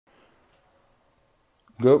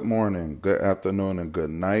Good morning, good afternoon, and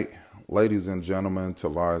good night. Ladies and gentlemen,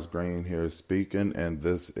 Tavares Green here speaking, and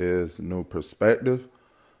this is New Perspective.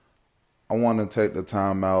 I want to take the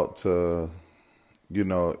time out to,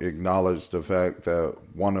 acknowledge the fact that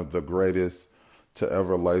one of the greatest to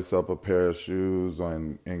ever lace up a pair of shoes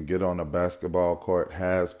and get on a basketball court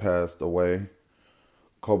has passed away.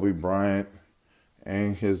 Kobe Bryant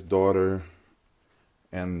and his daughter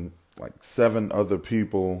and like seven other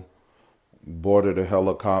people boarded a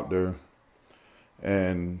helicopter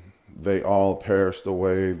and they all perished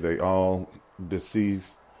away. They all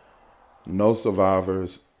deceased, no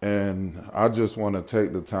survivors. And I just want to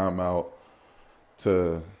take the time out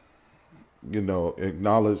to,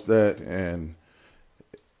 acknowledge that. And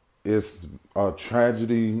it's a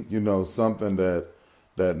tragedy, something that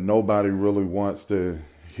nobody really wants to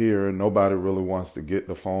hear. Nobody really wants to get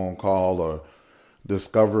the phone call or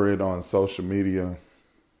discover it on social media.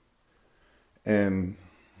 And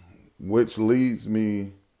which leads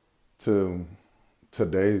me to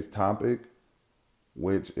today's topic,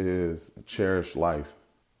 which is cherish life.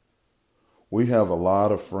 We have a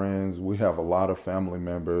lot of friends, we have a lot of family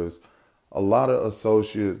members, a lot of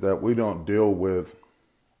associates that we don't deal with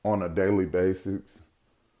on a daily basis.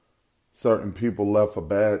 Certain people left a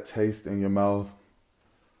bad taste in your mouth,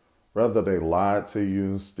 whether they lied to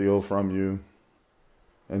you, steal from you,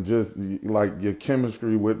 and just like your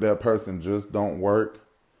chemistry with that person just don't work.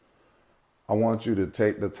 I want you to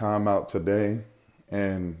take the time out today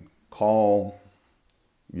and call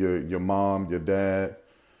your mom, your dad,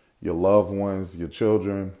 your loved ones, your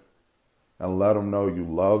children, and let them know you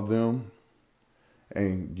love them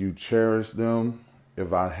and you cherish them.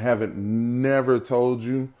 If I haven't never told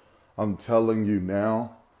you, I'm telling you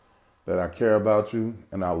now that I care about you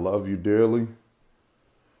and I love you dearly.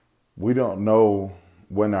 We don't know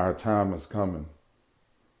when our time is coming.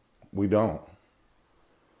 We don't.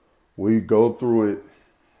 We go through it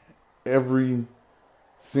every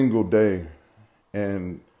single day,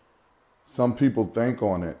 and some people think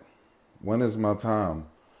on it. When is my time?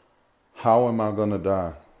 How am I going to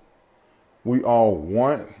die? We all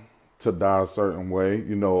want to die a certain way,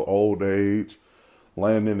 old age,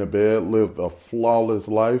 laying in the bed, live a flawless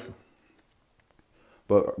life.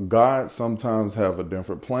 But God sometimes have a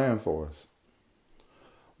different plan for us.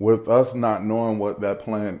 With us not knowing what that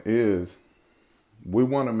plan is, we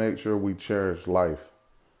want to make sure we cherish life.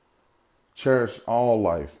 Cherish all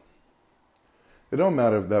life. It don't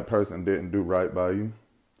matter if that person didn't do right by you.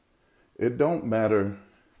 It don't matter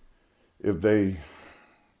if they,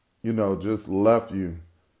 just left you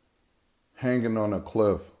hanging on a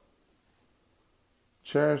cliff.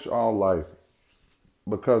 Cherish all life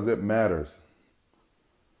because it matters.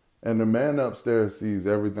 And the man upstairs sees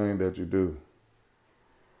everything that you do.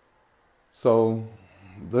 So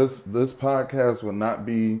this podcast will not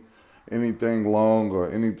be anything long or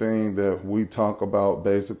anything that we talk about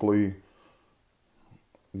basically,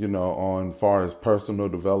 on far as personal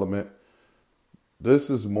development. This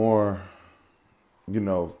is more,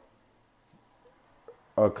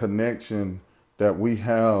 a connection that we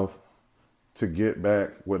have to get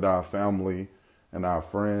back with our family and our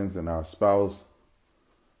friends and our spouse.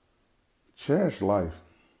 Cherish life.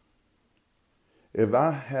 If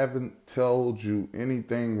I haven't told you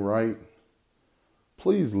anything right,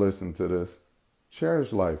 please listen to this.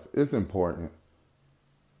 Cherish life. It's important.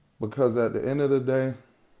 Because at the end of the day,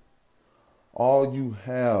 all you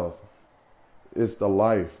have is the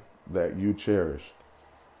life that you cherished.